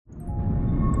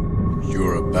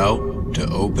about to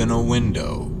open a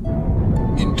window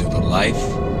into the life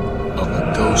of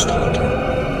a ghost hunter.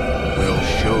 We'll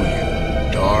show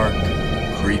you dark,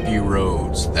 creepy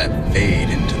roads that fade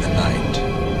into the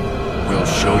night. We'll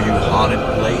show you haunted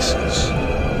places,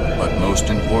 but most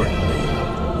importantly,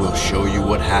 we'll show you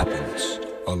what happens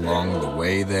along the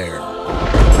way there.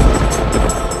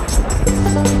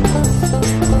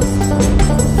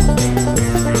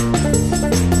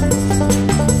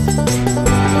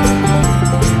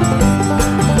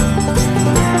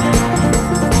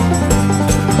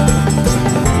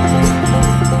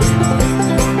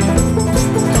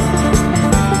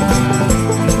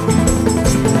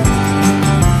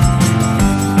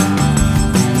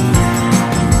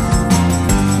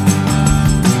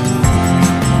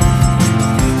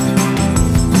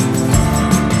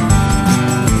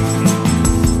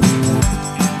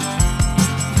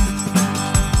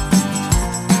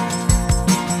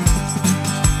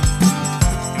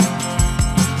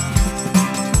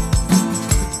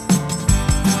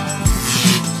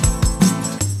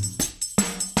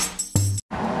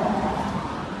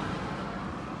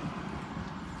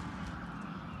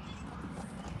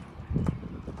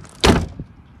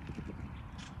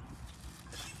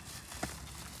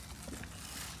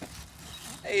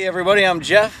 Hey everybody, I'm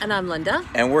Jeff. And I'm Linda.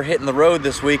 And we're hitting the road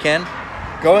this weekend,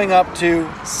 going up to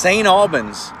St.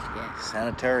 Albans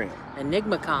Sanatorium.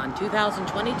 Enigmacons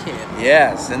 2022.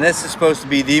 Yes, and this is supposed to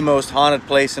be the most haunted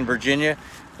place in Virginia.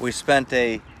 We spent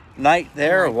a night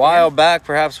there a while back.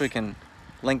 Perhaps we can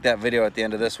link that video at the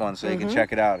end of this one so you can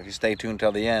check it out if you stay tuned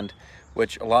till the end,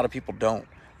 which a lot of people don't.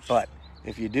 But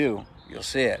if you do, you'll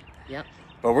see it. Yep.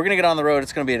 But we're going to get on the road.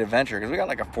 It's going to be an adventure because we got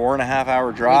like a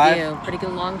 4.5-hour drive. We do. Pretty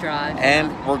good long drive. And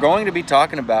we're going to be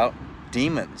talking about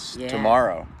demons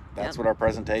tomorrow. That's what our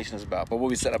presentation is about. But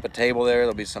we'll be setting up a table there.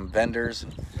 There'll be some vendors.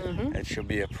 It should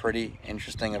be a pretty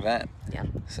interesting event. Yep.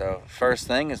 So first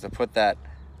thing is to put that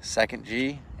second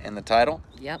G in the title.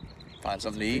 Yep. Find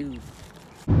something to eat.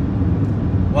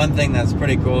 One thing that's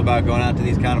pretty cool about going out to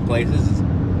these kind of places is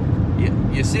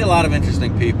you see a lot of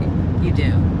interesting people. You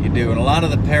do. You do. And a lot of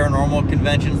the paranormal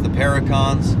conventions, the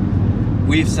Paracons,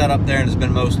 we've set up there and it's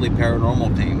been mostly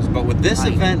paranormal teams. But with this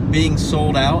event being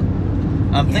sold out,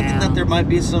 I'm thinking that there might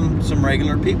be some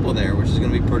regular people there, which is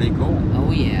going to be pretty cool. Oh,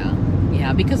 yeah.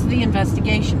 Yeah, because of the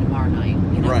investigation tomorrow night.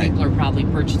 You know, people are probably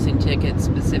purchasing tickets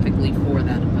specifically for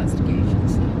that investigation.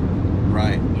 So,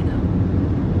 you know.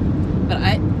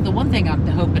 But the one thing I'm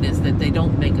hoping is that they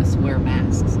don't make us wear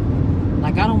masks.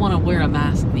 Like, I don't want to wear a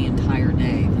mask the entire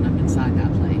day that I'm inside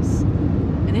that place.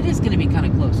 And it is going to be kind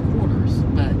of close quarters,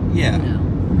 but, you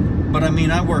know. But, I mean,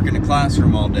 I work in a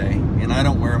classroom all day, and I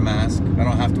don't wear a mask. I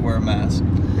don't have to wear a mask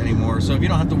anymore. So if you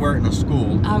don't have to wear it in a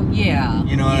school,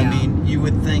 you know what I mean? You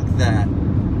would think that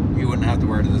you wouldn't have to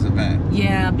wear it at this event.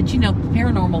 Yeah, but, you know,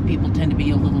 paranormal people tend to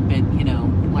be a little bit, you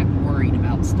know, like worried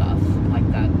about stuff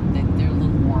like that. They're a little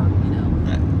more, you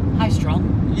know,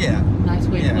 high-strung. Yeah. Nice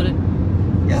way to put it.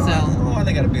 Yeah, so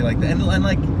they gotta be like that, and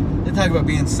like they talk about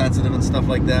being sensitive and stuff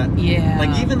like that. Yeah.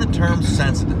 Like even the term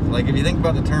sensitive. Like if you think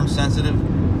about the term sensitive,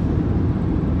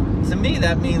 to me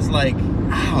that means like,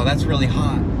 ow, that's really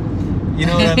hot. You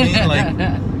know what I mean? Like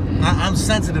I'm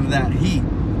sensitive to that heat.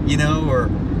 You know, or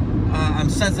I'm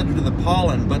sensitive to the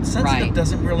pollen. But sensitive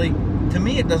doesn't really, to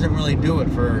me, it doesn't really do it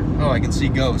for. Oh, I can see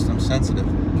ghosts. I'm sensitive.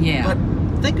 Yeah. But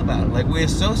think about it. Like we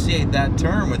associate that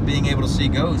term with being able to see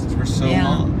ghosts for so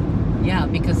long. Yeah,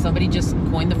 because somebody just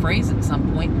coined the phrase at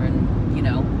some point, and you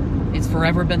know, it's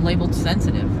forever been labeled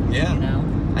sensitive. Yeah. You know,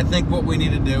 I think what we need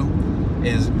to do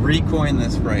is recoin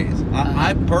this phrase.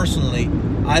 I personally,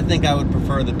 I think I would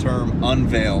prefer the term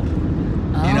unveiled.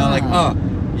 You know, like, oh,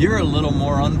 you're a little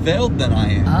more unveiled than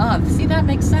I am. See, that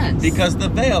makes sense. Because the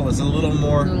veil is a little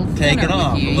more taken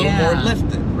off, a little more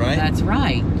lifted, right? That's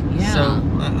right. Yeah. So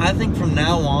I think from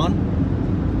now on,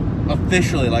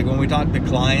 officially, like when we talk to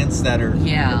clients that are,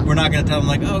 we're not going to tell them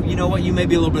like, oh, you know what, you may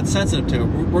be a little bit sensitive to it.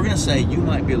 We're going to say you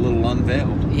might be a little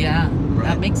unveiled. Yeah,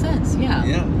 that makes sense. Yeah.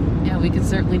 Yeah, we could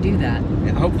certainly do that.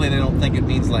 Yeah, hopefully they don't think it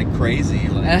means like crazy,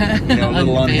 like, you know, a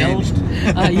little unhinged.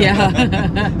 Yeah.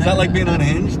 Is that like being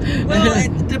unhinged? Well,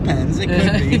 it depends. It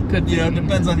could be. You know, it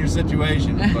depends on your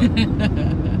situation. But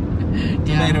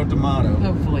tomato, tomato.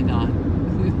 Hopefully not.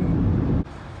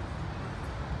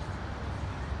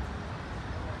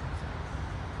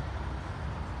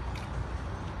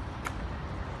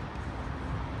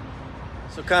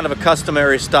 So kind of a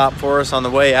customary stop for us on the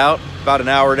way out, about an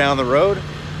hour down the road.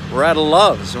 We're at a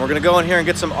Love's, and we're gonna go in here and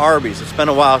get some Arby's. It's been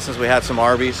a while since we had some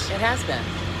Arby's. It has been.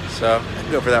 So I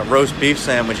can go for that roast beef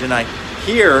sandwich, and I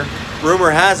hear,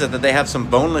 rumor has it, that they have some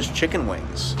boneless chicken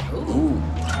wings. Ooh.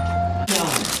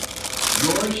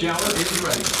 Your shower is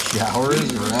ready. Shower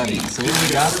is ready. So what do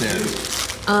we got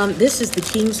there? This is the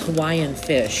King's Hawaiian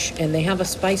fish, and they have a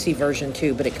spicy version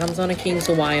too, but it comes on a King's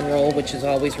Hawaiian roll, which is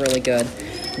always really good.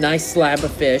 Nice slab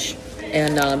of fish,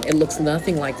 and it looks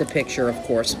nothing like the picture, of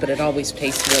course, but it always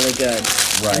tastes really good.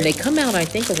 Right. And they come out, I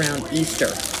think, around Easter.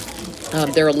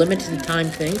 They're a limited time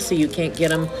thing, so you can't get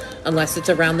them unless it's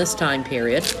around this time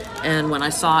period. And when I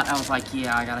saw it, I was like,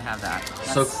 yeah, I gotta have that.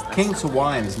 So King's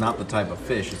Hawaiian is not the type of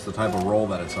fish, it's the type of roll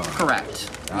that it's on. Correct.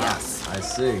 Yes. I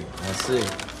see.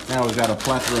 Now we've got a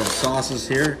plethora of sauces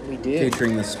here. We do.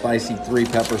 Featuring the spicy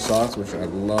 3-pepper sauce, which I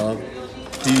love.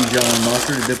 Dijon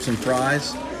mustard to dip some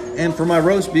fries. And for my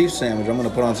roast beef sandwich, I'm gonna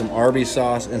put on some Arby's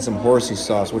sauce and some horsey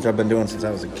sauce, which I've been doing since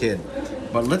I was a kid.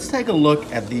 But let's take a look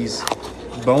at these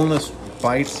boneless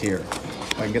bites here.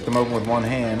 If I can get them open with one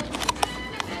hand.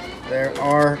 There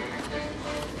are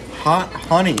hot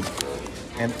honey.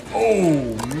 And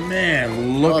oh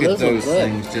man, look at those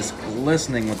things just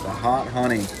glistening with the hot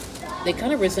honey. They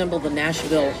kind of resemble the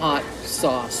Nashville hot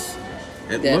sauce.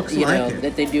 It looks like it.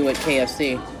 That they do at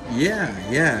KFC.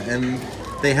 Yeah, and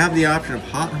they have the option of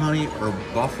hot honey or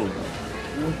buffalo.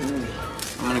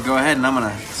 I'm gonna go ahead and I'm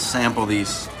gonna sample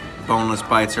these boneless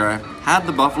bites here. I've had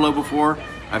the buffalo before.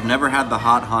 I've never had the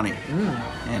hot honey.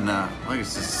 And look at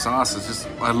this sauce. It's just,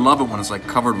 I love it when it's like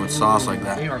covered with sauce like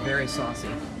that. They are very saucy.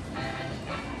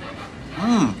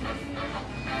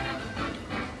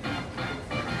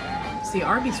 See,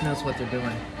 Arby's knows what they're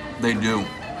doing. They do.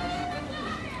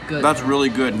 Good. That's really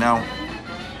good. Now,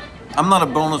 I'm not a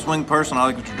boneless wing person. I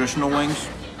like the traditional wings.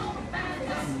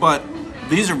 But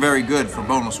these are very good for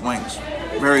boneless wings.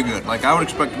 Very good. Like, I would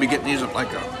expect to be getting these at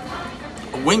like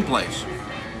a wing place.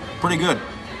 Pretty good.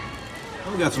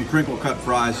 We got some crinkle cut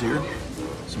fries here.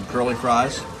 Some curly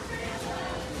fries.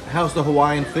 How's the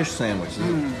Hawaiian fish sandwich? Does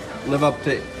it live up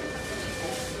to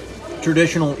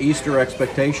traditional Easter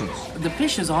expectations? The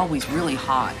fish is always really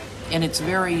hot, and it's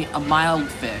a mild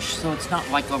fish, so it's not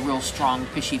like a real strong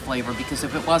fishy flavor, because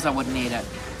if it was, I wouldn't eat it.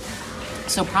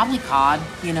 So probably cod,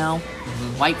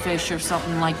 whitefish or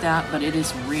something like that, but it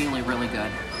is really, really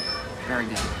good. Very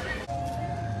good.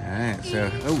 All right, so,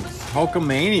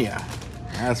 Hulkamania.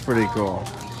 That's pretty cool.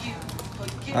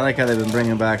 I like how they've been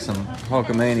bringing back some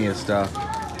Hulkamania stuff.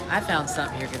 I found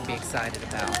something you're going to be excited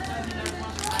about.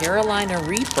 Carolina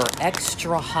Reaper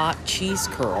extra hot cheese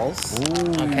curls.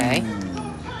 Ooh. Okay.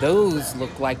 Those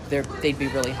look like they'd be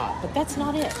really hot, but that's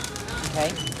not it.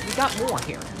 Okay. We got more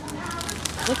here.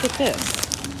 Look at this.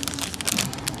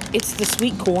 It's the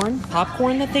sweet corn,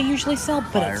 popcorn that they usually sell,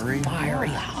 but it's fiery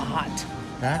hot.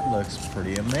 That looks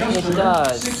pretty amazing. It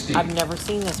does. I've never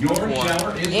seen this before.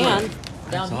 And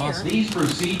down here, Please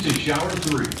proceed to shower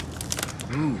 3.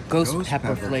 Ooh, ghost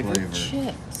pepper flavored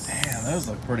chips. Man, those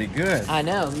look pretty good. I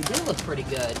know, they do look pretty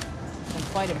good. I'm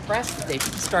quite impressed that they've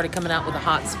started coming out with the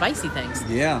hot, spicy things.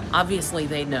 Yeah. Obviously,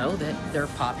 they know that they're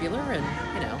popular and,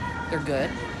 they're good.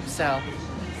 So,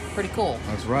 pretty cool.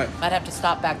 That's right. Might have to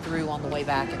stop back through on the way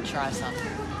back and try some.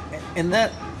 And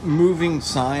that moving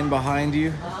sign behind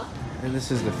you, and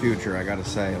this is the future, I gotta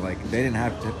say. Like, they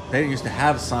didn't used to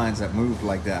have signs that moved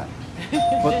like that.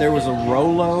 But there was a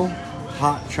Rolo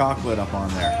hot chocolate up on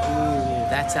there. Ooh,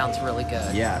 that sounds really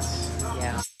good. Yes.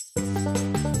 Yeah.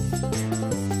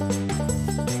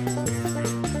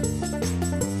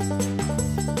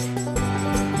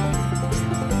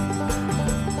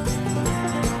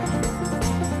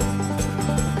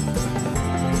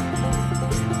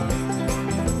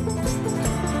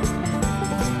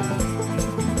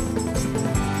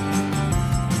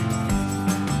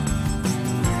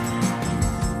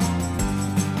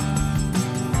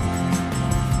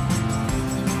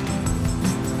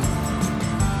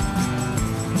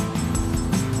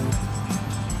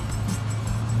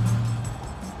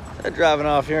 Driving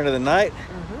off here into the night,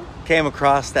 came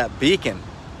across that beacon,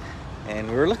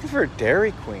 and we were looking for a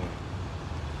Dairy Queen.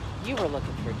 You were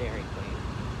looking for Dairy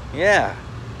Queen. Yeah.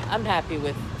 I'm happy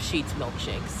with Sheetz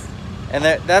milkshakes. And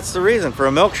that's the reason for a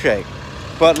milkshake.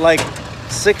 But like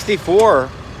 64,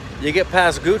 you get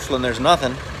past Goochland, there's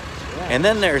nothing. Yeah. And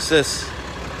then there's this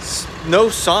no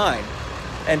sign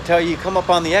until you come up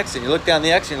on the exit. You look down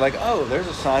the exit, you're like, oh, there's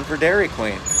a sign for Dairy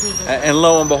Queen. And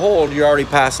lo and behold, you're already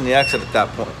passing the exit at that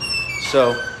point.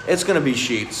 So it's going to be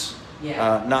Sheetz.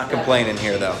 Not complaining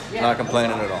here, though. Not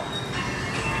complaining at all.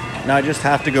 Now I just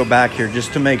have to go back here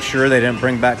just to make sure they didn't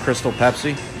bring back Crystal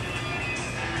Pepsi.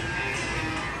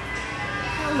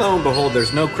 And lo and behold,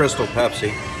 there's no Crystal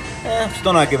Pepsi.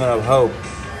 Still not giving up hope.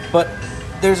 But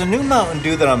there's a new Mountain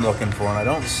Dew that I'm looking for, and I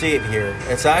don't see it here.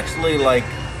 It's actually like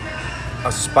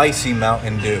a spicy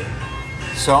Mountain Dew.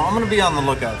 So I'm going to be on the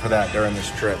lookout for that during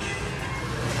this trip.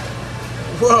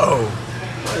 Whoa!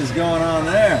 What is going on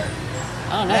there?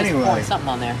 Oh, no, Anyway. it's pouring something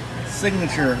on there.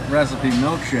 Signature recipe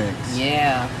milkshakes.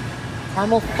 Yeah.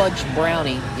 Caramel fudge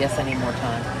brownie. Yes, I need more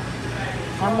time.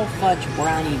 Caramel fudge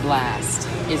brownie blast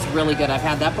is really good. I've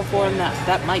had that before, and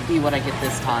that might be what I get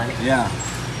this time. Yeah.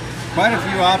 Quite a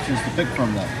few options to pick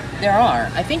from, though. There are.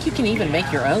 I think you can even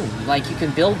make your own. Like, you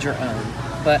can build your own.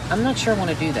 But I'm not sure I want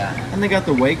to do that. And they got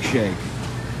the wake shake.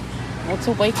 What's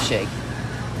a wake shake?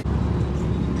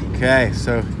 Okay,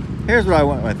 so here's what I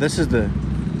went with. This is the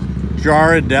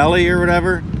Ghirardelli or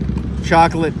whatever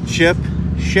chocolate chip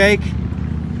shake.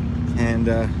 And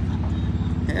yeah,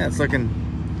 it's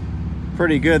looking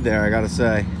pretty good there, I gotta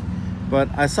say. But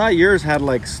I saw yours had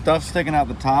like stuff sticking out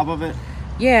the top of it.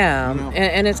 Yeah, You know?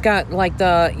 and it's got like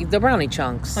the brownie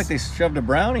chunks. It's like they shoved a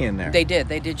brownie in there. They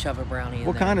did shove a brownie in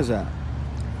What there. kind is that?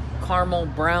 Caramel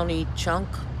brownie chunk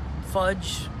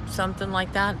fudge, something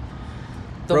like that.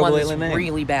 The one Appropriately that's named.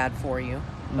 really bad for you,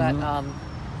 but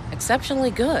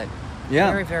exceptionally good. Yeah.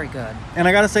 Very, very good. And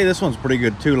I gotta say this one's pretty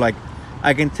good too. Like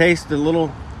I can taste the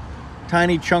little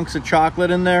tiny chunks of chocolate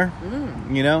in there.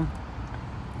 You know?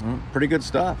 Pretty good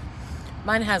stuff.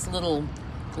 Mine has little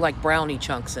like brownie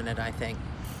chunks in it, I think.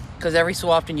 Because every so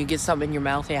often you get something in your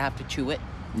mouth, you have to chew it.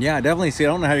 Yeah, I definitely see. I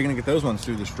don't know how you're gonna get those ones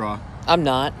through the straw. I'm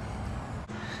not.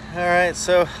 All right,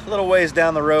 so a little ways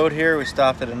down the road here, we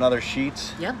stopped at another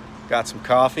Sheetz. Yep. Got some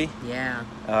coffee. Yeah.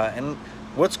 And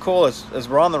what's cool is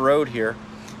we're on the road here,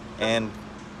 and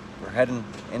we're heading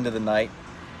into the night,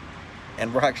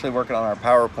 and we're actually working on our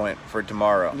PowerPoint for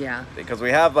tomorrow. Yeah. Because we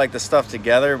have like the stuff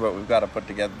together, but we've got to put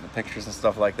together the pictures and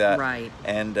stuff like that. Right.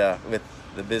 And with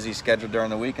the busy schedule during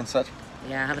the week and such,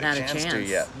 Yeah, I haven't had a chance. to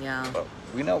yet. Yeah. But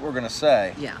we know what we're gonna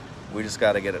say. Yeah. We just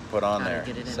got to get it put on Gotta there.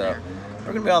 get it in so there. we're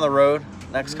gonna be on the road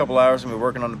next couple hours, and we're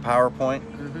working on the PowerPoint,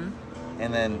 Mm-hmm.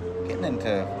 and then getting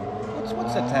into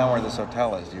what's the town where this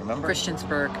hotel is? Do you remember?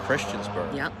 Christiansburg.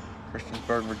 Christiansburg. Yep.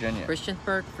 Christiansburg, Virginia.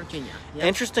 Christiansburg, Virginia. Yep.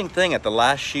 Interesting thing, at the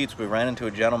last Sheetz, we ran into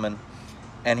a gentleman,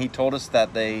 and he told us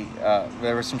that there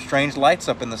were some strange lights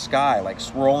up in the sky, like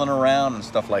swirling around and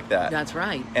stuff like that. That's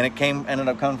right. And it ended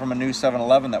up coming from a new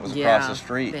 7-Eleven that was across the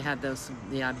street. They had those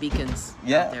beacons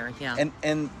Yeah. out there. Yeah.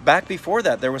 And back before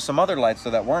that, there was some other lights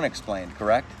that weren't explained,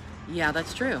 correct? Yeah,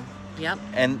 that's true. Yep.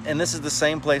 And this is the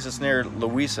same place. It's near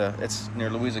Louisa. It's near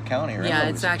Louisa County, right? Yeah,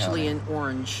 it's actually in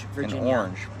Orange, Virginia. In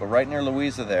Orange, but right near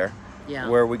Louisa there. Yeah.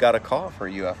 Where we got a call for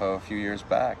a UFO a few years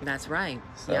back. That's right.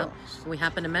 So- Yep. We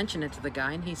happened to mention it to the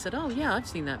guy, and he said, "Oh yeah, I've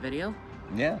seen that video."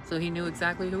 Yeah. So he knew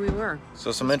exactly who we were.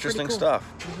 So some It's pretty interesting cool.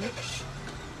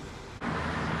 stuff.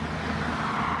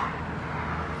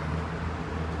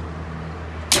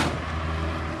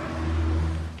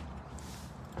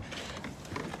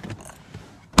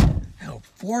 Hell,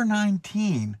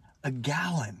 $4.19 a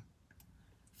gallon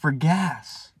for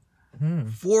gas.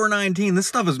 $4.19. This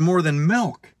stuff is more than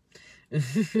milk. Who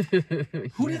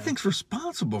do you think's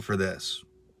responsible for this?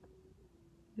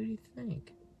 Who do you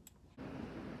think?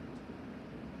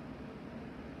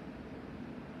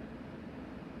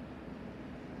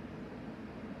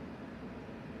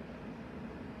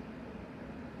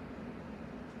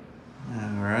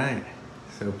 All right,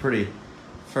 so pretty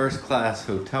first-class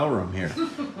hotel room here.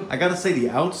 I gotta say, the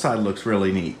outside looks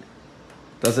really neat.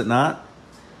 Does it not?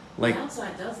 Like, The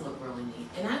outside does look really neat,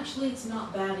 and actually, it's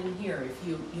not bad in here if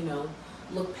you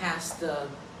look past the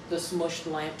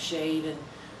smushed lampshade and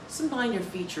some minor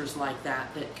features like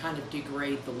that that kind of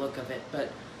degrade the look of it.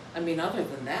 But I mean, other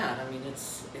than that, I mean,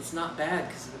 it's not bad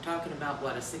because we're talking about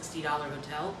what, a $60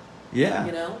 hotel. yeah,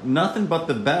 You know? nothing but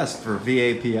the best for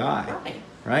VAPI, Right.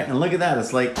 right? And look at that,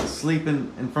 it's like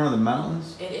sleeping in front of the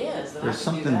mountains. It is. And There's I can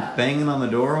something do that. banging on the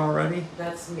door already.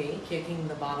 That's me kicking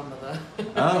the bottom of the.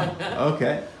 Oh,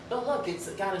 okay. But look, it's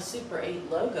got a Super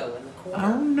 8 logo in the corner.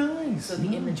 Oh, nice. So the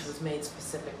nice. image was made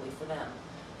specifically for them.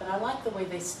 But I like the way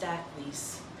they stack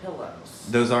these pillows.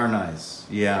 Those are nice.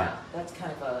 Yeah. That's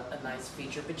kind of a nice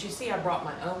feature. But you see, I brought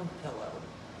my own pillow.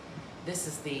 This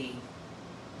is the,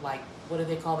 like, what do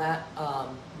they call that?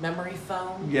 Memory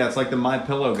foam? Yeah, it's like the My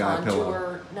Pillow guy pillow.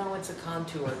 Contour. No, it's a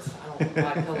contour. I don't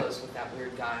buy pillows with that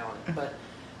weird guy on it.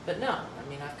 But no, I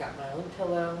mean, I've got my own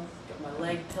pillow, got my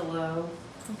leg pillow.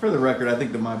 For the record, I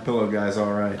think the My Pillow guy's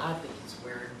all right. I think it's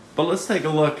weird. But let's take a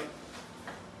look.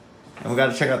 And we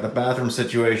got to check out the bathroom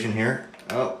situation here.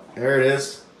 Oh, there it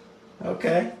is.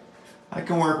 Okay, I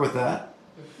can work with that.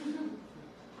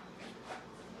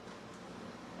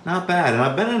 Not bad. And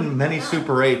I've been in many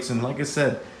Super 8s, and like I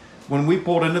said, when we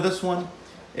pulled into this one,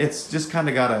 it's just kind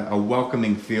of got a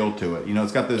welcoming feel to it. You know,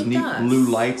 it's got those It neat does. blue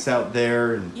lights out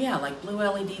there. And Yeah, like blue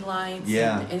LED lights.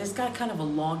 Yeah. And it's got kind of a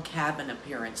log cabin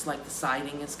appearance. Like the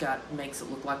siding, makes it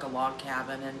look like a log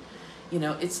cabin, you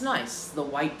know, it's nice. The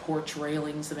white porch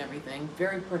railings and everything.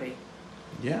 Very pretty.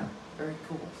 Yeah. Very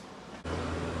cool.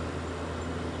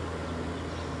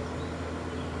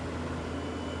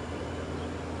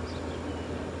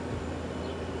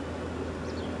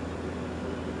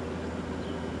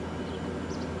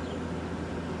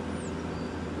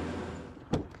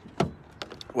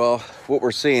 Well, what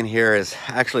we're seeing here is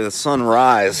actually the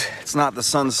sunrise. It's not the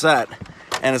sunset,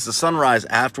 and it's the sunrise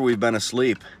after we've been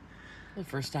asleep. The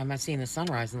first time I've seen the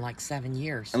sunrise in like 7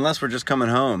 years. Unless we're just coming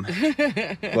home.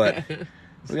 But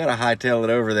we gotta hightail it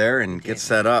over there and get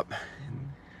set up.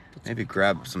 Maybe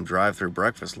grab some drive-through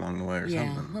breakfast along the way or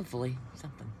something. Yeah, hopefully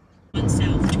something.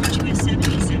 South towards US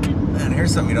 77. Man,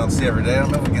 here's something you don't see every day. I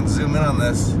don't know if we can zoom in on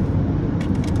this.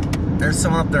 There's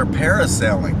someone up there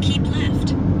parasailing. Keep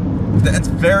left. That's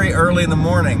very early in the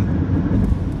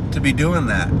morning to be doing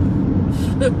that.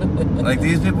 Like,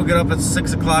 these people get up at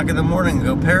 6 o'clock in the morning and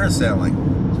go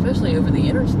parasailing. Especially over the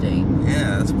interstate.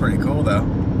 Yeah, that's pretty cool though.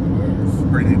 It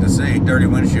is. Pretty neat to see. Dirty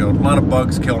windshield. A lot of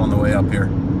bugs killed on the way up here.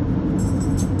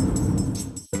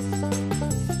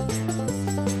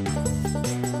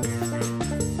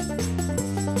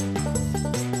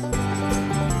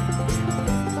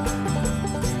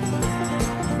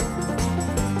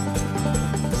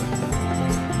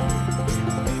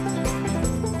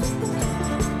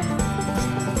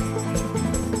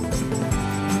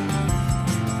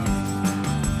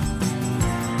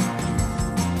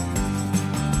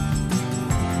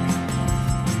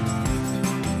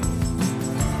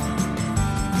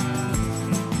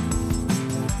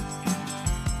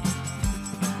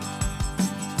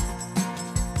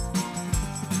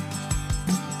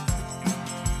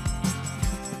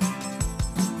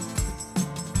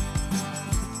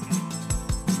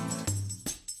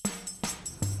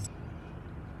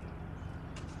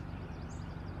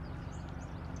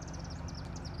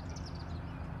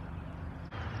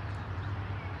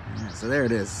 So there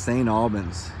it is, St.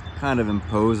 Albans, kind of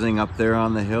imposing up there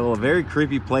on the hill. A very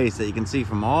creepy place that you can see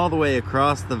from all the way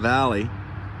across the valley.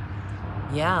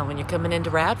 Yeah, when you're coming into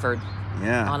Radford.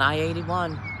 Yeah. On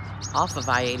I-81, off of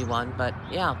I-81, but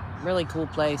yeah, really cool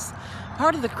place.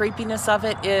 Part of the creepiness of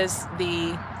it is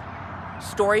the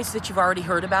stories that you've already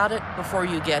heard about it before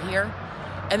you get here.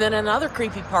 And then another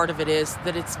creepy part of it is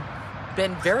that it's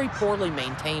been very poorly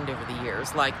maintained over the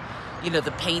years. Like, you know,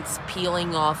 the paint's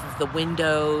peeling off of the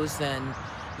windows and,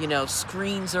 you know,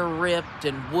 screens are ripped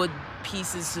and wood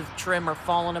pieces of trim are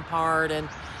falling apart. And,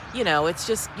 you know, it's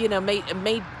just, you know,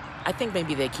 I think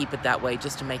maybe they keep it that way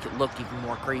just to make it look even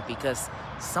more creepy, because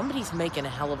somebody's making a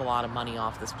hell of a lot of money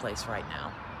off this place right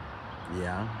now.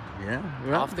 Yeah, yeah.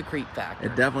 Well, off the creep factor.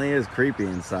 It definitely is creepy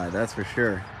inside, that's for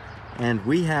sure. And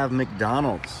we have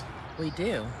McDonald's. We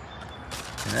do.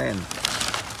 Okay, and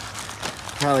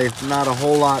probably not a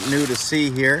whole lot new to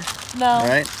see here. No.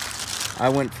 Right? I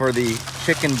went for the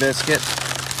chicken biscuit.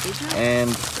 Did you? And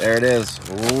there it is.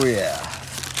 Oh yeah.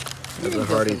 There's a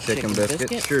hearty chicken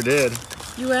biscuit. Sure did.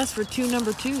 You asked for 2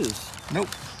 number 2s. Nope.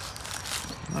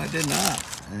 No, I did not.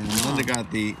 And Linda got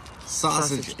the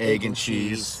sausage, egg, and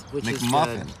cheese which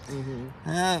McMuffin. Is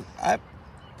good. I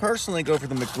personally go for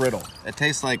the McGriddle. It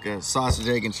tastes like a sausage,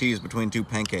 egg, and cheese between 2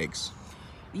 pancakes.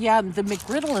 Yeah, the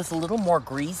McGriddle is a little more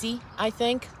greasy, I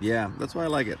think. Yeah, that's why I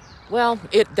like it. Well,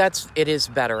 it is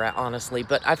better, honestly,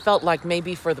 but I felt like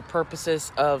maybe for the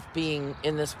purposes of being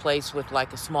in this place with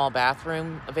like a small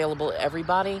bathroom available to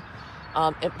everybody,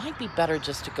 it might be better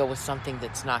just to go with something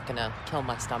that's not gonna kill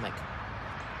my stomach.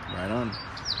 Right on.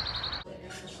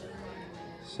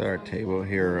 So our table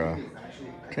here,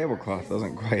 tablecloth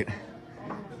doesn't quite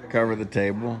cover the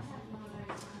table,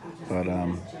 but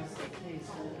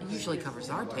It usually covers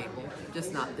our table,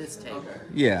 just not this table.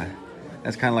 yeah,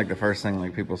 that's kind of like the first thing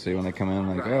like people see when they come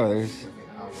in, like, oh, there's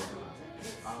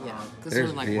because they're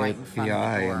like right in front of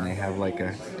the door. and they have like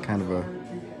a kind of a,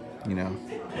 you know,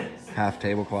 half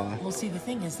tablecloth. Well, see, the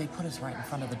thing is, they put us right in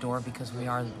front of the door because we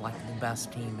are like the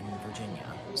best team in Virginia.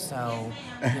 So,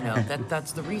 you know,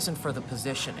 that's the reason for the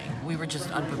positioning. We were just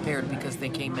unprepared because they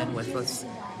came in with us.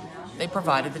 They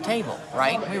provided the table,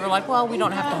 right? We were like, well, we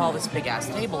don't have to haul this big-ass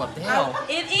table up the hill.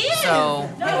 It is! So,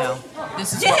 you know,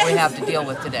 this is what we have to deal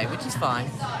with today, which is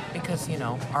fine. Because, you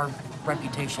know, our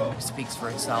reputation speaks for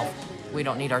itself. We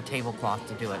don't need our tablecloth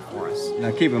to do it for us.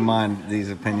 Now, keep in mind, these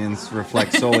opinions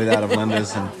reflect solely that of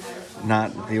Linda's and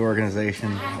not the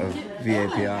organization of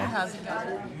VAPI. How's it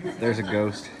going? There's a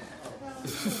ghost.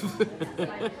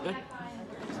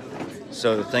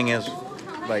 So the thing is,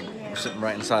 like, we're sitting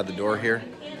right inside the door here.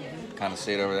 Kind of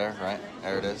see it over there, right?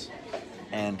 There it is.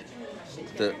 And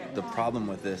the problem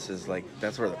with this is, like,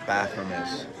 that's where the bathroom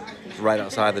is. It's right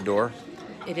outside the door.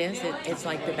 It is? It's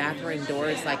like the bathroom door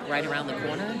is like right around the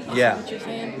corner? Is Yeah. that what you're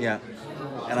saying? Yeah.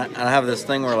 And I have this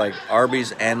thing where like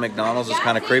Arby's and McDonald's is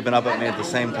kind of creeping up at me at the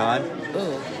same time.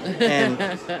 Ooh. And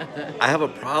I have a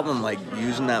problem like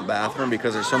using that bathroom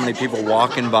because there's so many people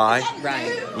walking by.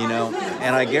 Right. You know,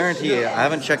 and I guarantee you, I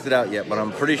haven't checked it out yet, but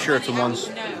I'm pretty sure it's a one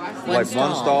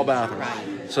stall bathroom.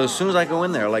 Right. So as soon as I go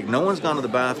in there, like no one's gone to the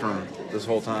bathroom this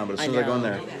whole time, but as soon as I go in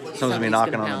there, someone's gonna be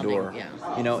knocking on the door.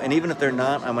 Yeah. You know, and even if they're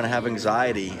not, I'm gonna have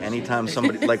anxiety anytime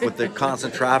somebody like with the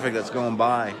constant traffic that's going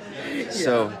by.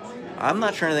 So I'm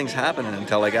not sure anything's happening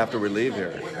until like after we leave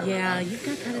here. Yeah, you've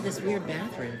got kind of this weird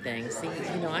bathroom thing. See,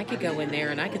 I could go in there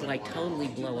and I could like totally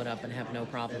blow it up and have no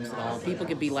problems at all. People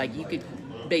could be like, you could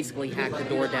basically hack the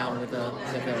door down with a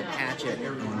hatchet,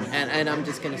 and I'm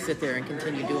just going to sit there and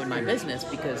continue doing my business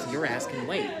because you're asking.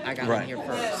 Wait, I got in here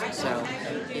first, so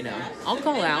I'll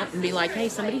call out and be like, hey,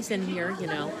 somebody's in here,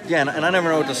 Yeah, and I never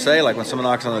know what to say. Like when someone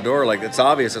knocks on the door, like it's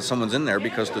obvious that someone's in there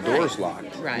because the door's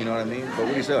locked. Right. You know what I mean? But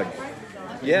what do you say? Like,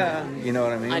 yeah, you know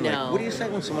what I mean? I know. Like, what do you say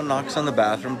when someone knocks on the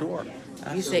bathroom door?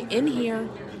 You say, in here.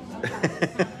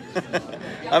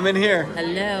 I'm in here.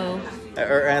 Hello.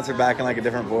 Or answer back in like a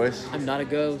different voice. I'm not a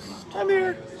ghost. I'm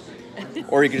here.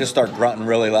 Or you could just start grunting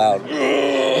really loud.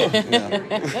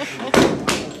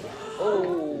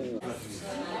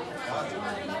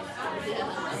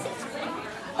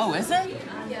 Oh, is it?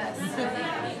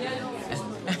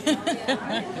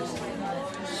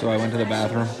 So I went to the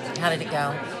bathroom. How did it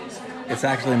go? It's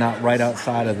actually not right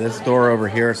outside of this door over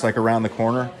here. It's like around the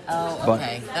corner. Oh,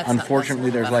 okay. But unfortunately,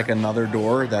 there's like another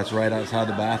door that's right outside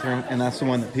the bathroom, and that's the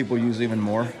one that people use even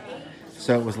more.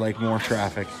 So it was like more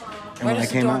traffic. And Where when does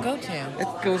I came the door out, go to?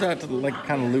 it goes out to like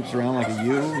kind of loops around like a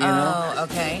U, you know? Oh,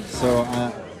 okay. So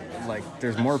like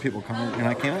there's more people coming, and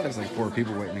I came out, there's like 4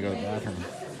 people waiting to go to the bathroom.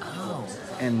 Oh.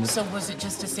 And So was it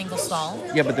just a single stall?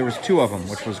 yeah, but there was 2 of them,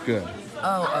 which was good.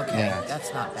 Oh, okay. Yeah.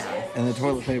 That's not bad. And the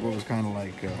toilet paper was kind of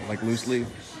like loose leaf.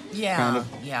 Yeah, Kind of.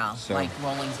 yeah. So- Like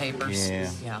rolling papers.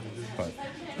 Yeah. But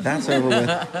that's over with,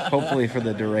 hopefully for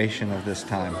the duration of this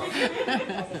time.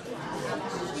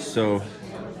 So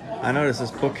I noticed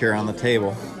this book here on the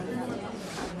table.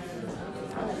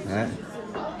 Right.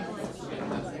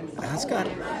 That's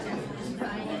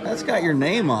got your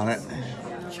name on it.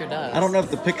 Sure does. I don't know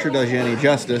if the picture does you any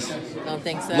justice. Don't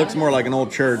think so? Looks more like an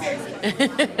old church.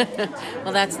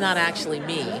 Well, that's not actually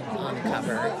me on the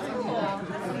cover.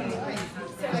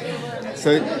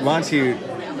 So why don't you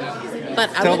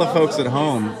tell the folks at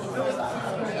home?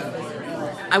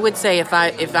 I would say if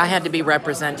I had to be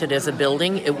represented as a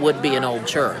building, it would be an old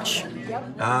church.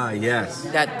 Ah, yes.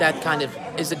 That kind of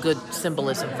is a good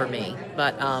symbolism for me.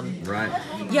 But Right.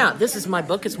 yeah, this is my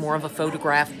book. It's more of a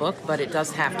photograph book, but it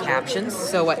does have captions.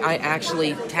 So I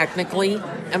actually technically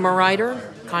am a writer,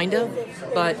 kind of.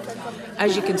 But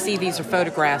as you can see, these are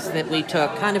photographs that we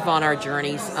took kind of on our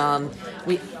journeys.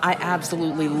 I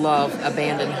absolutely love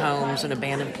abandoned homes and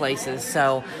abandoned places.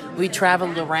 So we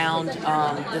traveled around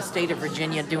the state of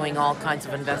Virginia doing all kinds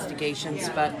of investigations.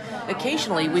 But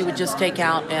occasionally we would just take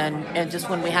out and just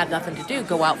when we had nothing to do,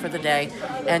 go out for the day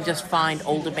and just find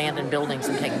old abandoned buildings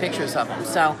and take pictures of them.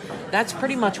 So that's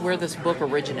pretty much where this book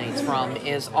originates from,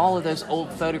 is all of those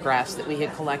old photographs that we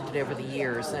had collected over the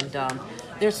years. And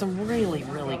there's some really,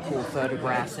 really cool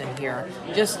photographs in here.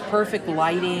 Just perfect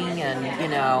lighting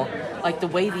and, like the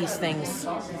way these things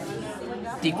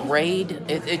degrade,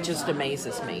 it just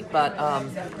amazes me. But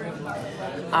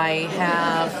I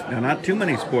have... Now, not too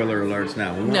many spoiler alerts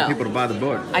now. We want people to buy the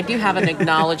book. I do have an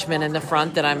acknowledgement in the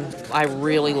front that I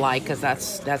really like, because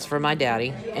that's for my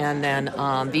daddy. And then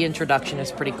the introduction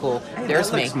is pretty cool.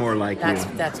 There's that me. looks more like you.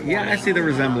 That's more yeah, me. I see the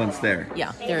resemblance there.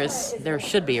 Yeah, there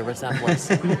should be a resemblance.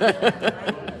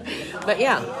 But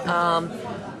yeah,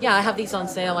 I have these on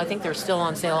sale. I think they're still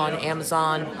on sale on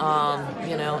Amazon.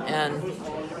 And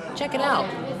check it out.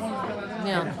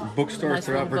 Yeah. Bookstores Nice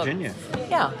throughout little book. Virginia.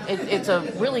 Yeah, it's a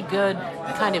really good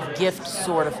kind of gift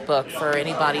sort of book for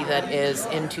anybody that is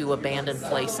into abandoned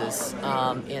places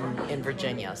in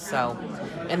Virginia. So,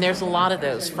 and there's a lot of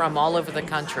those from all over the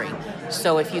country.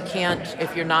 So if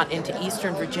you're not into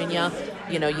Eastern Virginia,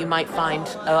 you might find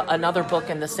another book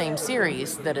in the same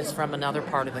series that is from another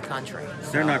part of the country.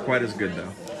 So, They're not quite as good though.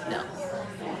 No.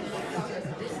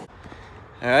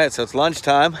 All right, so it's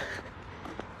lunchtime,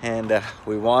 and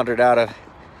we wandered out of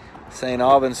St.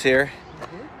 Albans here,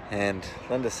 and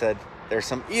Linda said there's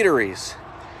some eateries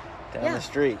down the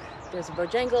street. There's a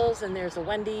Bojangles and there's a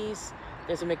Wendy's.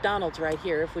 There's a McDonald's right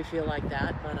here if we feel like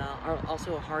that, but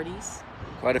also a Hardee's.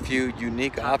 Quite a few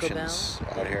unique Taco options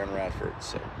out here in Radford,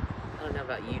 so I don't know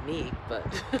about unique,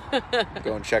 but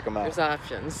go and check them out. there's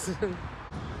options.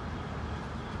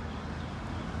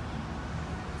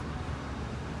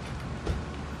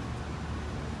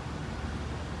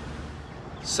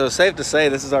 So safe to say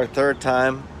this is our third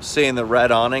time seeing the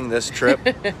red awning this trip.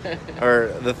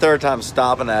 Or the third time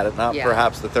stopping at it, not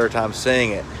perhaps the third time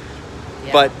seeing it.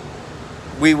 Yeah. But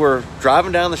we were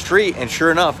driving down the street and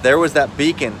sure enough, there was that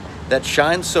beacon that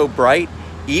shines so bright,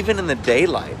 even in the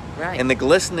daylight. Right. In the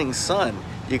glistening sun,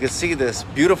 you could see this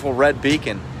beautiful red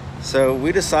beacon. So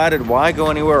we decided, why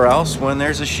go anywhere else when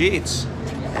there's a Sheetz?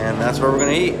 And that's where we're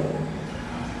gonna eat.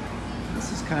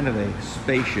 This is kind of a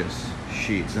spacious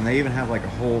Sheetz, and they even have like a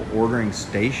whole ordering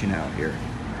station out here.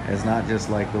 It's not just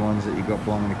like the ones that you go up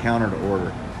along the counter to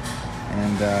order.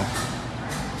 And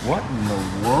what in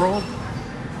the world?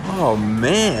 Oh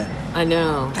man, I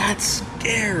know. that's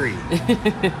scary.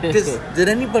 Did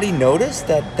anybody notice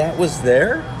that that was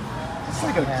there? It's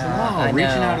like a claw reaching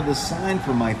out of the sign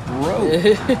for my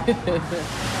throat.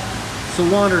 So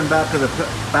wandering back to the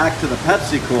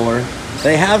Pepsi cooler,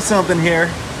 they have something here.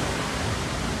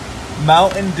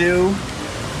 Mountain Dew,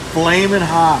 flaming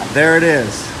hot. There it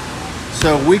is.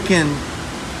 So we can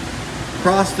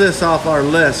cross this off our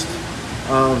list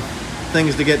of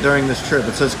things to get during this trip.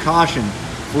 It says caution,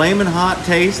 flaming hot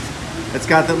taste. It's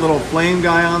got that little flame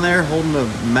guy on there holding a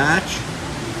match,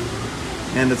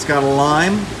 and it's got a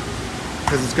lime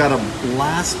because it's got a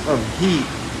blast of heat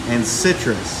and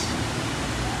citrus.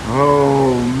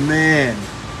 Oh man.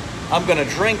 I'm gonna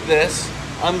drink this.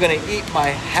 I'm gonna eat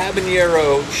my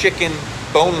habanero chicken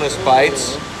boneless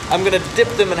bites. I'm gonna dip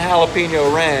them in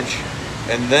jalapeno ranch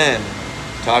and then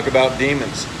talk about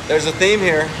demons. There's a theme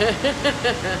here.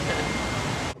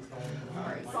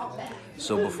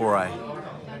 So before I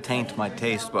taint my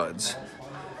taste buds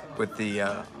with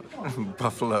the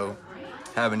buffalo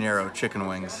habanero chicken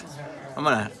wings, I'm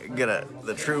gonna get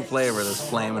the true flavor of this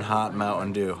flaming hot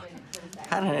Mountain Dew.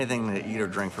 Hadn't had anything to eat or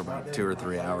drink for about 2 or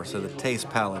 3 hours, so the taste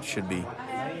palate should be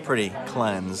pretty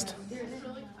cleansed.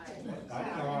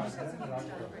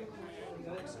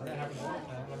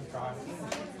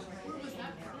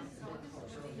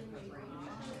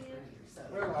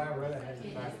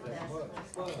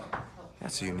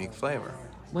 That's a unique flavor.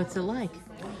 What's it like?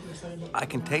 I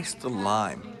can taste the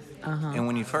lime. And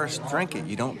when you first drink it,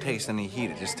 you don't taste any heat.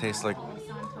 It just tastes like,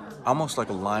 almost like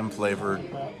a lime flavored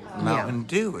Mountain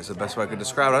Dew is the best way I could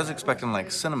describe it. I was expecting like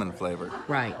cinnamon flavored.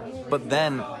 Right. But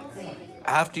then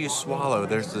after you swallow,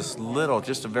 there's this little,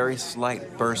 just a very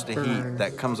slight burst of heat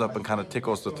that comes up and kind of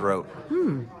tickles the throat.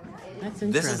 That's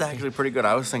interesting. This is actually pretty good.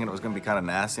 I was thinking it was going to be kind of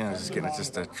nasty, and I was just getting it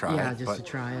just to try it. Yeah, just to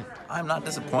try it. I'm not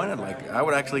disappointed. Like, I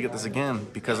would actually get this again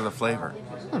because of the flavor.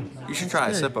 You should try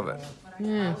a sip of it.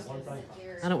 Yeah.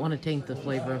 I don't want to taint the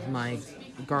flavor of my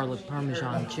garlic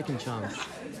parmesan chicken chunks.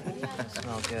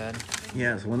 Smell good.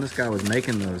 Yeah, so when this guy was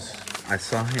making those, I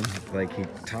saw him, like, he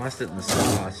tossed it in the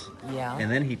sauce. Yeah.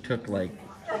 And then he took, like,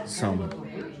 some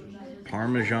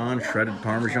Parmesan, shredded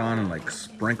Parmesan, and, like,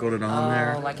 sprinkled it on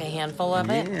there. Oh, like a handful of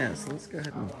it? Yeah, so let's go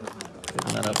ahead and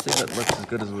open that up. See if it looks as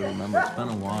good as we remember. It's been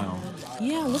a while.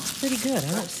 Yeah, it looks pretty good.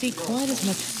 I don't see quite as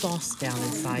much sauce down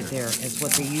inside there as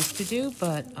what they used to do,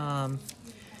 but,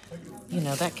 you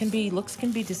know, that looks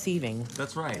can be deceiving.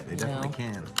 That's right. They definitely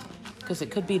can. Because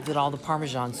it could be that all the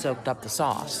Parmesan soaked up the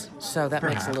sauce. So that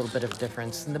makes a little bit of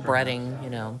difference. And the breading, you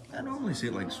know. I normally see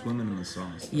it like swimming in the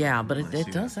sauce. Yeah, but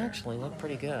it does actually look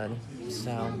pretty good.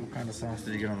 So. What kind of sauce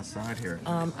did you get on the side here?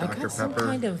 I Dr. got some Pepper?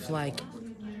 kind of like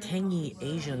tangy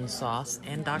Asian sauce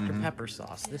and Dr. Pepper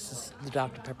sauce. This is the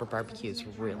Dr. Pepper barbecue is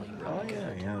really, really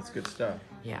good. Yeah, that's good stuff.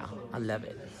 Yeah, I love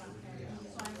it.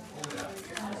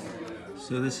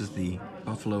 So this is the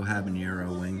buffalo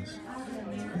habanero wings.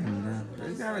 And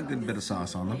they've got a good bit of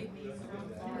sauce on them.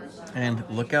 And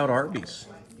look out, Arby's.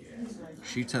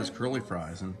 Sheetz has curly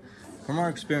fries, and from our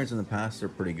experience in the past, they're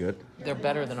pretty good. They're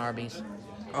better than Arby's.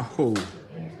 Oh,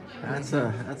 that's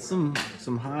some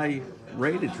high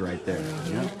ratage right there.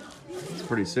 Yeah, it's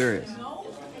pretty serious.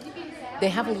 They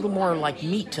have a little more like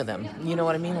meat to them. You know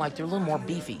what I mean? Like they're a little more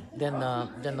beefy than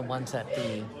the ones at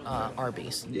the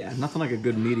Arby's. Yeah, nothing like a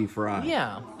good meaty fry.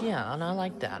 Yeah, and I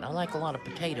like that. I like a lot of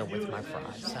potato with my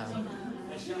fries, so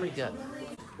it's pretty good.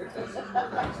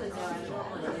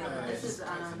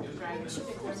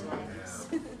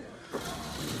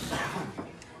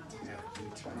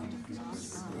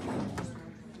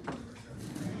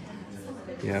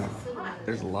 Yeah,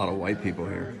 there's a lot of white people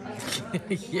here.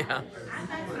 Yeah.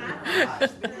 And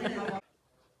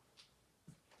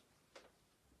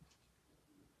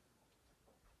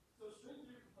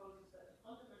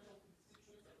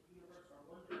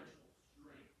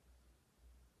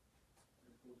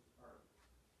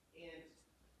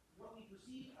what we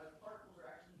perceive as particles are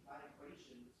actually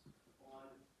vibrations on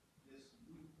this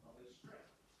loop of a string.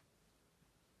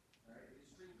 All right, the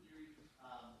string theory is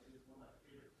one of my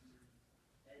favorite theories.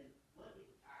 And what it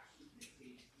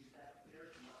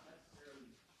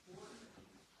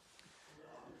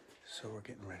So we're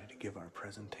getting ready to give our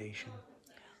presentation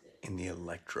in the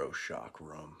electroshock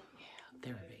room. Yeah,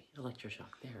 therapy.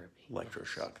 Electroshock therapy.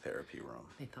 Electroshock therapy room.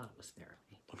 They thought it was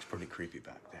therapy. Looks pretty creepy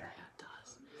back there. Yeah, it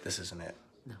does. This isn't it.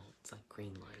 No, it's like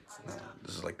green lights and No, stuff.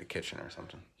 this is like the kitchen or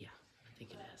something. Yeah, I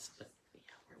think it is. But yeah,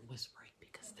 we're whispering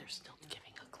because they're still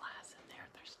giving a class in there.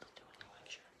 They're still doing a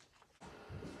lecture.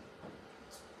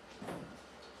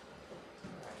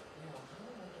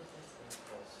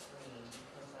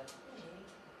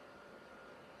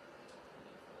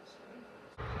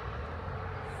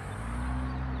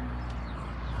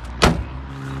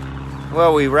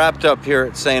 Well, we wrapped up here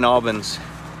at St. Albans,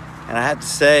 and I had to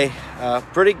say,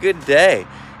 pretty good day.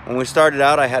 When we started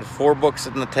out, I had 4 books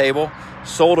on the table,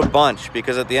 sold a bunch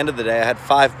because at the end of the day, I had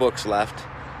 5 books left.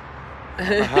 I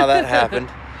don't know how that happened.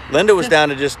 Linda was down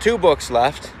to just 2 books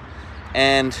left,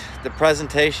 and the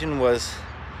presentation was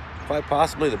quite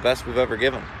possibly the best we've ever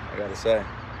given, I gotta say.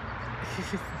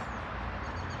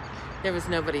 There was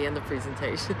nobody in the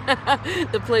presentation.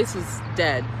 The place was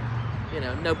dead, you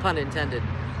know, no pun intended.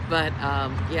 But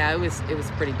yeah, it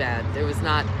was pretty bad. There was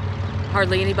not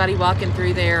hardly anybody walking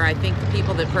through there. I think the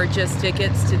people that purchased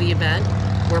tickets to the event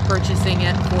were purchasing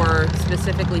it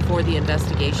specifically for the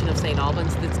investigation of St.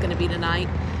 Albans that's going to be tonight.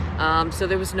 So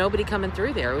there was nobody coming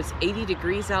through there. It was 80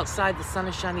 degrees outside. The sun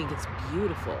is shining. It's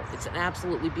beautiful. It's an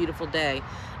absolutely beautiful day,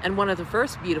 and one of the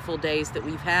first beautiful days that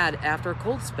we've had after a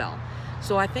cold spell.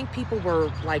 So I think people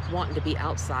were like wanting to be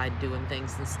outside doing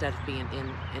things instead of being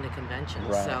in a convention.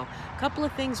 Right. So a couple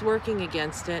of things working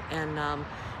against it, and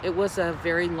it was a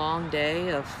very long day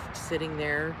of sitting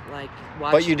there like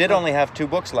watching. But you did only have 2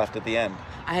 books left at the end.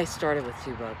 I started with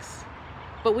 2 books,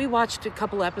 but we watched a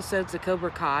couple episodes of Cobra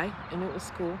Kai, and it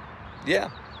was cool. Yeah.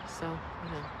 So,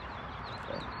 you know.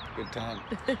 Good time.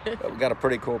 But we got a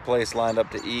pretty cool place lined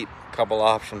up to eat. Couple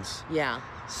options. Yeah.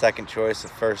 Second choice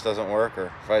if first doesn't work, or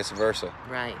vice versa.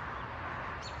 Right.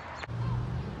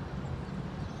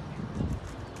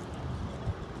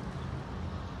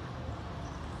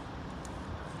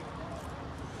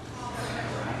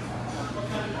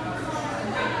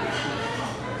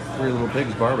 Three Little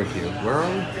Pigs Barbecue. Where are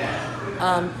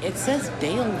we? It says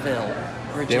Daleville,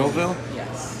 Virginia. Daleville?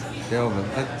 Yes.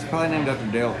 Daleville. It's probably named after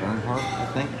Dale Earnhardt, I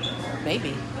think.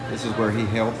 Maybe. This is where he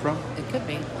hailed from. It could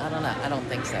be. I don't know. I don't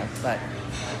think so, but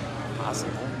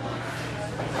possible.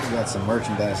 We got some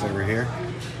merchandise over here.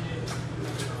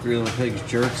 Three Little Pigs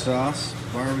jerk sauce,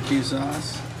 barbecue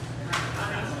sauce.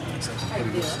 Looks like some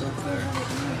pretty good stuff there.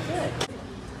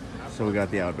 So we got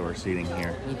the outdoor seating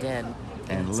here. We did.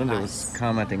 And It's Linda nice. was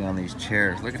commenting on these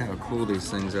chairs. Look at how cool these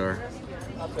things are.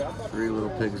 Three Little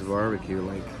Pigs barbecue.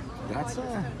 Like, that's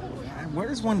where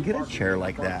does one get a chair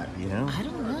like that, you know? I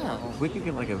don't know. If we could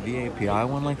get like a VAPI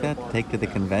one like that to take to the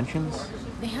conventions.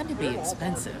 They had to be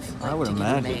expensive. I would to get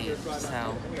imagine. Made,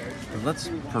 so. But let's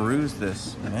peruse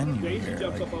this menu here.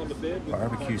 Like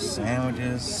barbecue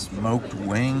sandwiches, smoked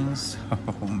wings.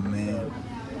 Oh man.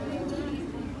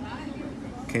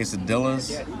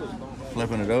 Quesadillas.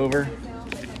 Flipping it over.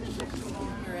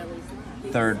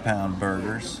 3rd pound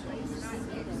burgers.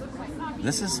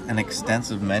 This is an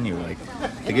extensive menu. Like,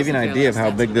 to give you an idea of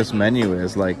how big this menu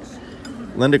is, like,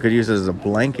 Linda could use it as a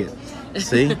blanket.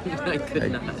 See? I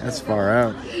could not. That's far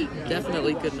out.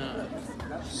 Definitely could not.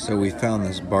 So we found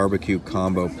this barbecue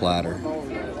combo platter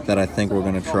that I think we're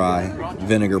gonna try.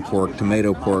 Vinegar pork,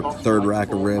 tomato pork, 3rd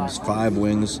rack of ribs, 5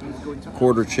 wings,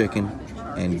 quarter chicken,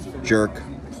 and jerk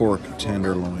pork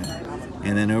tenderloin.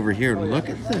 And then over here, look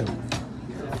at the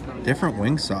different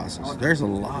wing sauces. There's a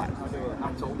lot.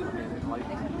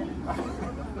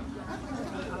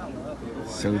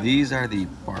 So these are the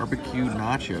barbecue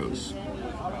nachos,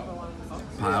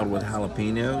 piled with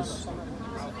jalapenos,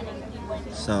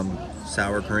 some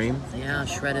sour cream, Yeah,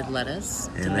 shredded lettuce,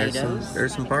 and tomatoes.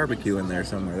 there's some barbecue in there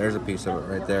somewhere. There's a piece of it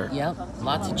right there. Yep,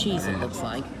 lots of cheese it looks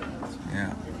like.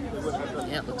 Yeah.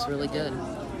 Yeah, it looks really good.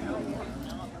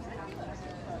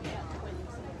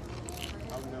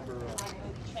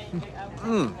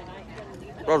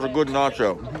 That was a good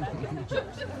nacho.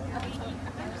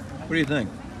 What do you think?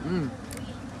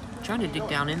 Trying to dig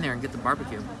down in there and get the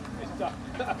barbecue.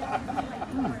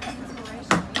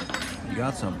 You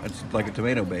got some. It's like a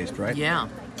tomato based, right? Yeah.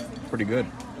 Pretty good.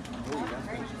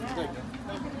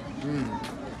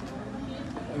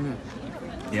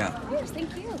 Yeah.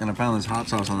 And I found this hot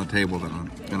sauce on the table that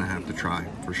I'm gonna have to try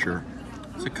for sure.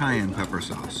 It's a cayenne pepper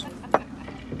sauce.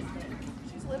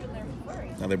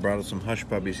 Now they brought us some hush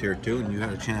puppies here too, and you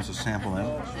had a chance to sample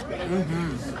them.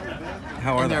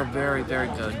 How are And they? they're very, very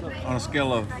good. On a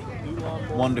scale of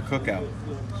 1 to cookout.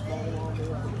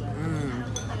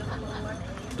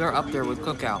 They're up there with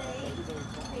cookout.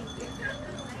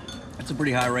 It's a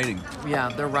pretty high rating. Yeah,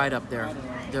 they're right up there.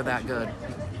 They're that good.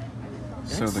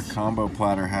 So the combo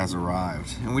platter has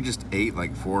arrived, and we just ate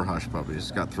like 4 hush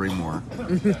puppies. Got 3 more.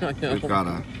 We've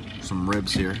got some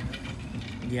ribs here.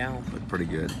 Yeah. Look pretty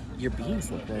good. Your beans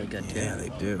look really good too. Yeah, they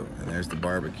do. And there's the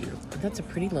barbecue. But that's a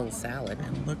pretty little salad.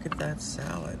 And look at that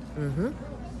salad. Mm-hmm.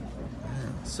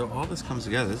 Yeah. So all this comes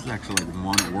together. This is actually like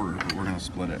one order, but we're gonna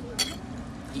split it.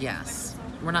 Yes.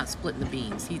 We're not splitting the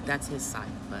beans. That's his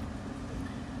side, but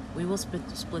we will split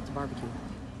the barbecue.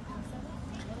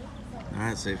 All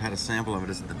right, so you've had a sample of it.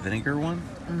 Is it the vinegar one?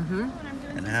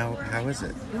 Mm-hmm. And how is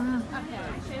it?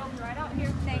 Right out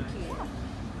here. Thank you.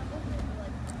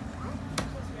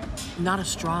 Not a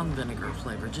strong vinegar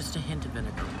flavor, just a hint of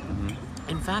vinegar. Mm-hmm.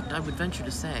 In fact, I would venture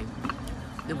to say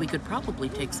that we could probably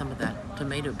take some of that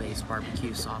tomato-based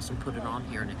barbecue sauce and put it on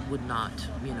here, and it would not,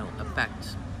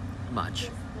 affect much.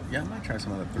 Yeah, I might try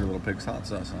some of that 3 Little Pigs hot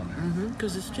sauce on there.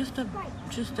 Because it's just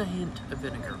a hint of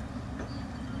vinegar.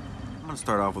 I'm gonna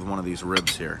start off with one of these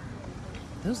ribs here.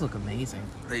 Those look amazing.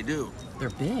 They do. They're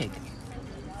big.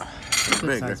 They're big.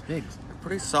 Good-sized pigs. They're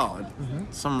pretty solid.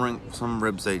 Some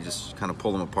ribs, they just kind of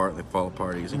pull them apart. They fall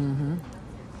apart easy.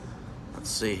 Let's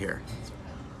see here.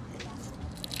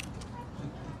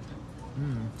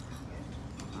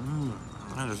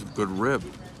 That is a good rib.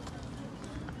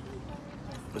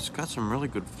 It's got some really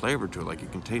good flavor to it. Like you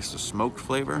can taste the smoked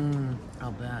flavor.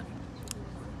 I'll bet.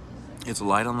 It's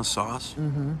light on the sauce.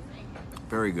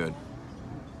 Very good.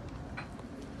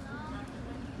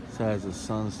 So as the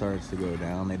sun starts to go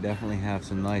down, they definitely have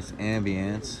some nice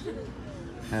ambience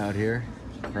out here,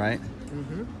 right?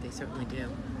 They certainly do.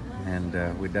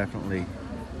 And we definitely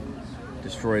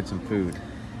destroyed some food.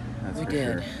 That's We for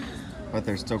did. sure. But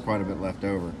there's still quite a bit left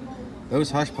over. Those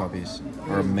hush puppies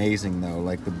are amazing though.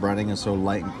 Like the breading is so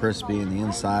light and crispy, and the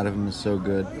inside of them is so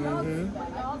good.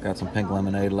 Got some pink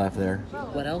lemonade left there.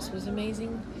 What else was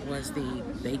amazing was the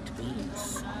baked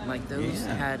beans. Like those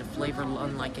had a flavor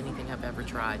unlike anything I've ever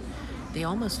tried. They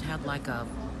almost had like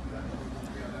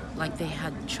they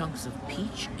had chunks of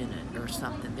peach in it or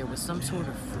something. There was some sort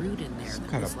of fruit in there. Some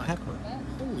that kind was of like, pepper.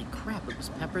 Holy crap, it was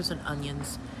peppers and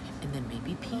onions and then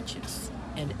maybe peaches.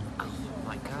 And oh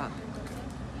my God,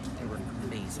 they were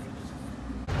amazing.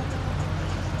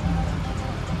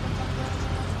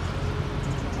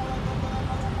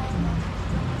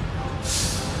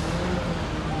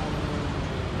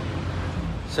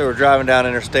 So we're driving down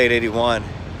Interstate 81,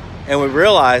 and we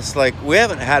realized like we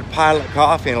haven't had Pilot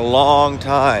coffee in a long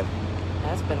time.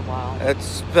 That's been a while.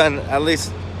 It's been at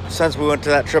least since we went to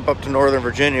that trip up to Northern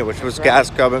Virginia, which was right. Gas,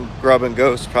 Grub, and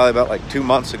Ghost, probably about like 2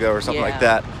 months ago or something like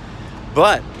that.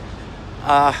 But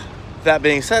that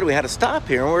being said, we had to stop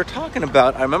here, and we were talking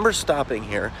about, I remember stopping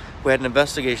here. We had an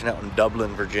investigation out in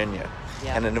Dublin, Virginia,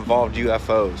 and it involved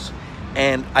UFOs.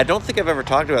 And I don't think I've ever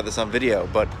talked about this on video,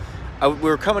 but we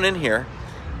were coming in here,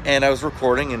 and I was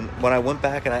recording, and when I went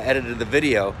back and I edited the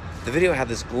video had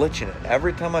this glitch in it.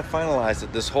 Every time I finalized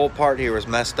it, this whole part here was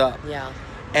messed up. Yeah.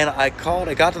 And I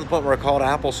got to the point where I called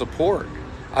Apple support.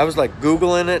 I was like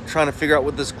Googling it, trying to figure out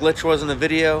what this glitch was in the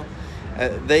video.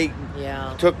 They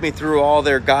took me through all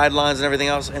their guidelines and everything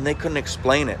else, and they couldn't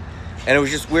explain it. And it was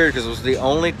just weird because it was the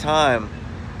only time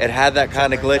it had that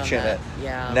kind of glitch in it.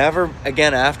 Yeah. Never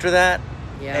again after that,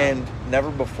 Yeah. and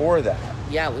never before that.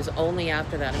 Yeah, it was only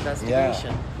after that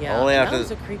investigation. Yeah. Only that after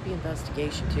was a creepy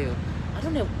investigation too. I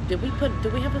don't know. Did we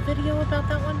have a video about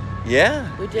that one?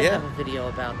 Yeah. We did have a video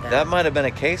about that. That might have been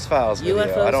a Case Files video.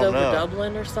 UFOs I don't over know.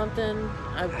 Dublin or something.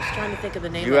 I was trying to think of the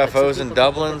name UFOs of it. So in people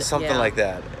Dublin, could- something like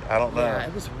that. I don't know. Yeah,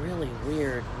 it was really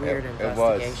weird It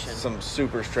investigation. was some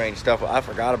super strange stuff. I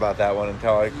forgot about that one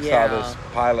until I saw this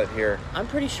pilot here. I'm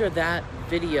pretty sure that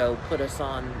video put us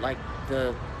on like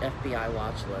the FBI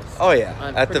watch list. Oh yeah,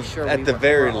 I'm at pretty the sure at we the were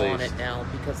very on least. it now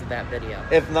because of that video.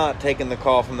 If not, taking the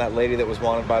call from that lady that was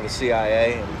wanted by the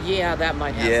CIA. And Yeah, that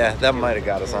might have. yeah, something to that do might with have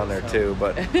got it us too, on there so. too,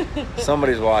 but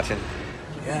somebody's watching.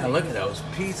 Yeah, look at those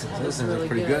pizzas. Those things really are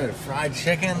pretty good. good. Fried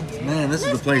chicken. Man, this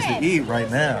is the place to eat right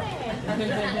now.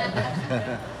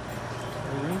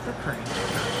 Room for cream.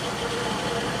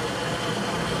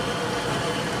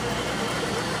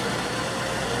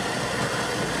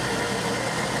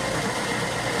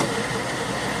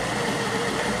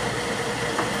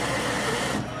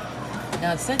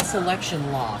 Now it said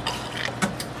selection locked.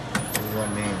 What does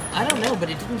that mean? I don't know, but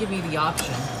it didn't give me the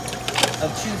option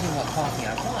of choosing what coffee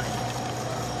I wanted.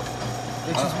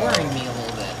 Which is worrying me a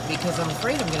little bit, because I'm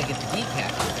afraid I'm going to get the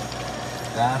decaf.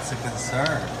 That's a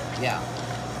concern. Yeah.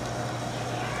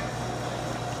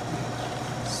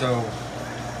 So,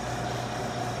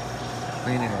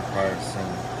 cleaning requires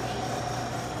some.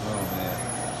 Oh man,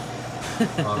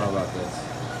 I don't know about this.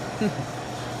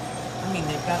 I mean,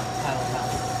 they've got pilot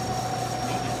houses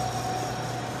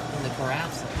in the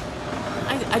carafe.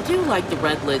 I do like the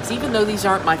red lids, even though these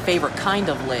aren't my favorite kind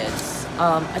of lids.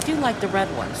 I do like the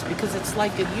red ones because it's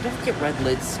like you don't get red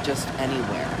lids just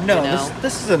anywhere. No, you know?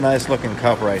 this is a nice looking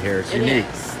cup right here. It's unique,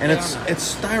 is. and They it's are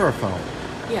nice. styrofoam.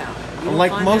 Yeah. you don't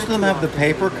Like find most that of them too have the often.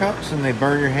 paper cups, and they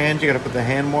burn your hands. You got to put the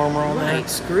hand warmer on there. Right.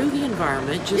 Screw the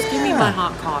environment. Just give me Yeah. my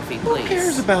hot coffee, please. Who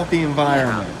cares about the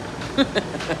environment?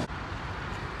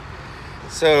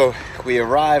 So we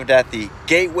arrived at the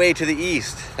gateway to the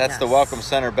east. That's the Yes. welcome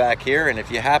center back here. And if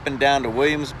you happen down to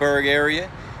Williamsburg area,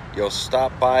 you'll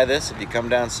stop by this. If you come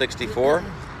down 64,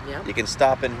 Yep. you can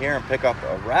stop in here and pick up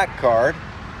a rack card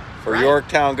for Right.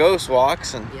 Yorktown Ghost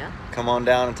Walks, and Yeah. come on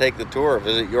down and take the tour.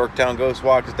 Visit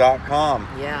yorktownghostwalks.com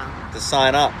Yeah. to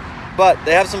sign up. But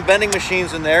they have some vending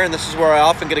machines in there, and this is where I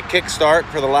often get a kickstart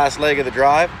for the last leg of the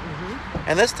drive. Mm-hmm.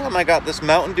 And this time I got this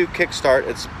Mountain Dew kickstart.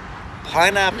 It's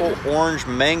pineapple orange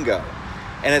mango,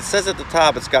 and it says at the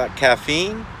top it's got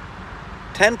caffeine,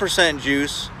 10%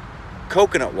 juice,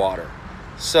 coconut water.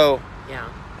 So Yeah.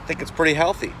 I think it's pretty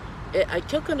healthy.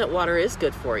 Coconut water is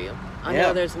good for you. I Yeah.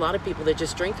 know there's a lot of people that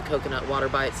just drink the coconut water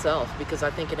by itself because I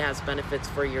think it has benefits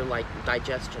for your like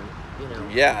digestion, you know.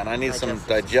 Yeah, and I need some Digestive.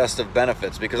 digestive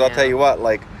benefits, because I'll Yeah. tell you what,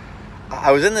 like,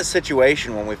 I was in this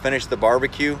situation when we finished the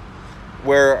barbecue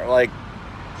where, like,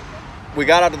 we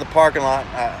got out to the parking lot.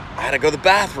 I had to go to the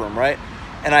bathroom, right?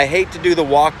 And I hate to do the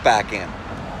walk back in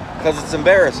because it's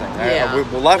embarrassing. Yeah. We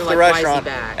left You're the like, why is he restaurant,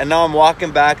 back? and now I'm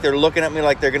walking back. They're looking at me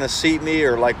like they're going to seat me,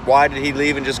 or like, why did he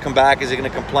leave and just come back? Is he going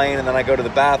to complain? And then I go to the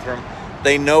bathroom.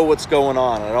 They know what's going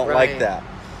on. I don't like Right.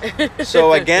 that.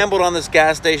 So I gambled on this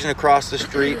gas station across the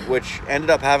street, which ended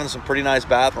up having some pretty nice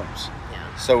bathrooms. Yeah.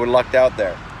 So we lucked out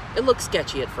there. It looked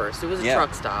sketchy at first. It was a Yeah.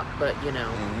 truck stop, but you know,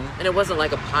 Mhm. and it wasn't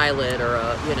like a Pilot or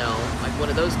a, you know, like one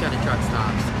of those kind of truck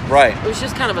stops. Right. It was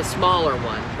just kind of a smaller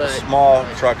one, but Small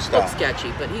it truck looked stop.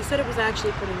 sketchy. But he said it was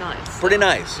actually pretty nice. Pretty So,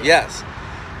 nice, yeah. yes.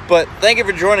 But thank you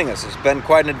for joining us. It's been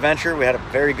quite an adventure. We had a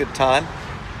very good time.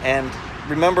 And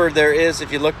remember, there is,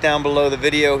 if you look down below the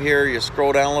video here, you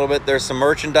scroll down a little bit, there's some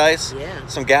merchandise. Yeah.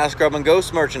 Some Gas Grub and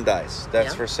Ghost merchandise that's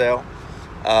Yeah. for sale.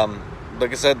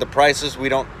 Like I said, the prices, we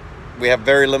have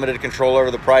very limited control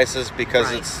over the prices because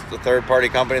Right. it's the third-party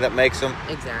company that makes them.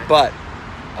 Exactly. But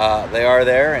they are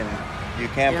there, and you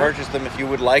can Yeah. purchase them if you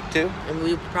would like to. And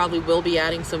we probably will be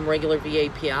adding some regular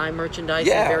VAPI merchandise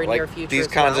in Yeah, the very like near future. these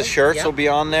as kinds well. of shirts Yep. will be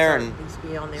on there, These and will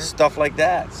be on there. stuff like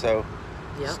that. So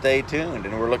Yep. stay tuned,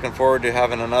 and we're looking forward to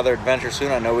having another adventure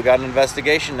soon. I know we got an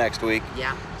investigation next week,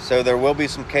 Yeah. so there will be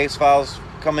some case files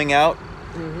coming out.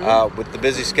 Mm-hmm. With the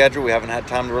busy schedule, we haven't had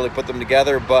time to really put them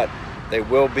together, but they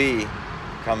will be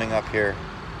coming up here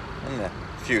in the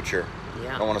future.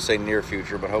 Yeah. I don't want to say near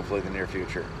future, but hopefully the near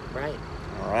future. Right.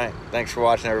 All right. Thanks for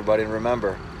watching, everybody, and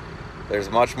remember, there's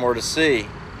much more to see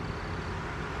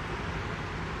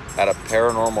at a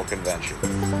paranormal convention.